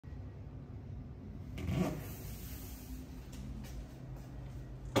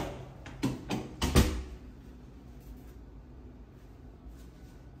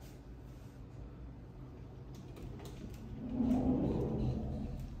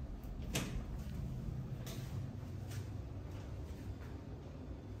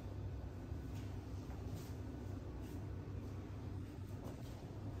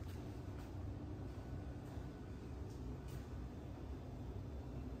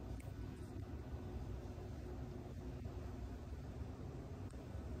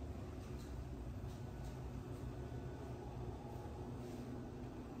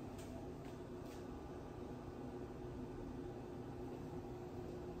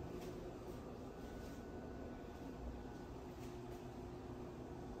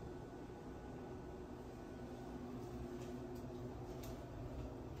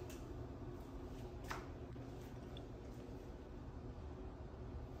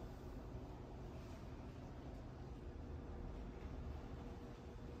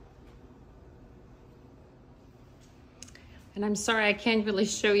And I'm sorry, I can't really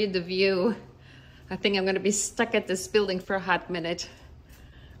show you the view. I think I'm gonna be stuck at this building for a hot minute.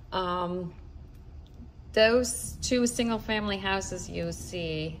 Those two single-family houses you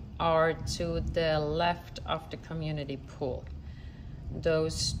see are to the left of the community pool.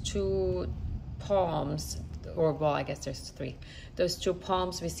 Those two palms, or well, I guess there's three. Those two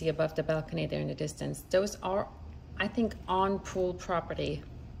palms we see above the balcony there in the distance, those are, I think, on pool property.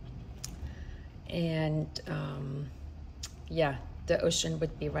 And yeah, the ocean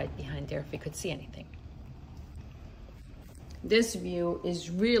would be right behind there if we could see anything. This view is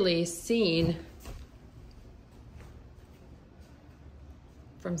really seen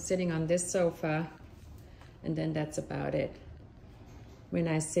from sitting on this sofa, and then that's about it. When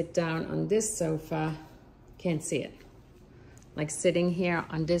I sit down on this sofa, can't see it. Like sitting here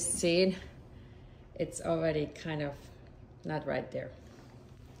on this seat, it's already kind of not right there.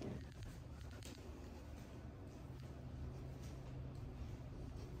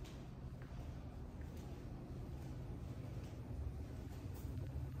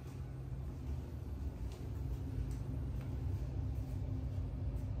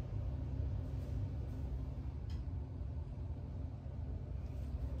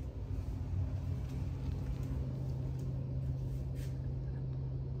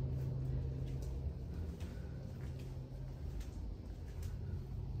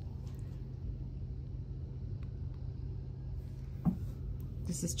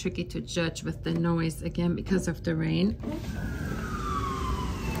 This is tricky to judge with the noise again because of the rain.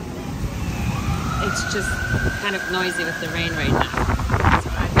 It's just kind of noisy with the rain right now. So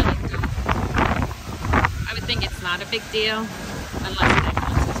I would think it's not a big deal unless that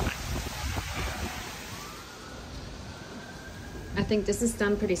counts as well. I think this is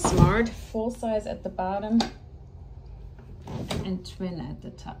done pretty smart. Full size at the bottom and twin at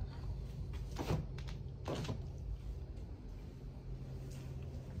the top.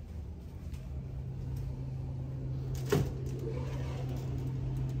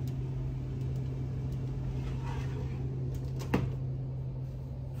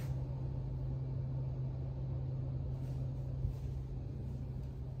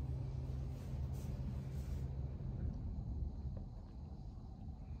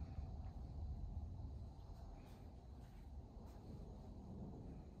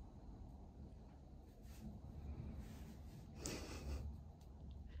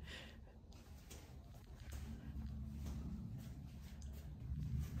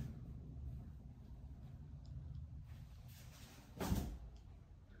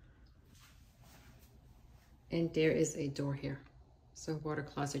 And there is a door here. So water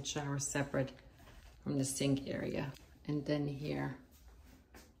closet, shower separate from the sink area. And then here,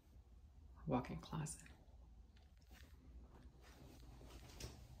 walk-in closet.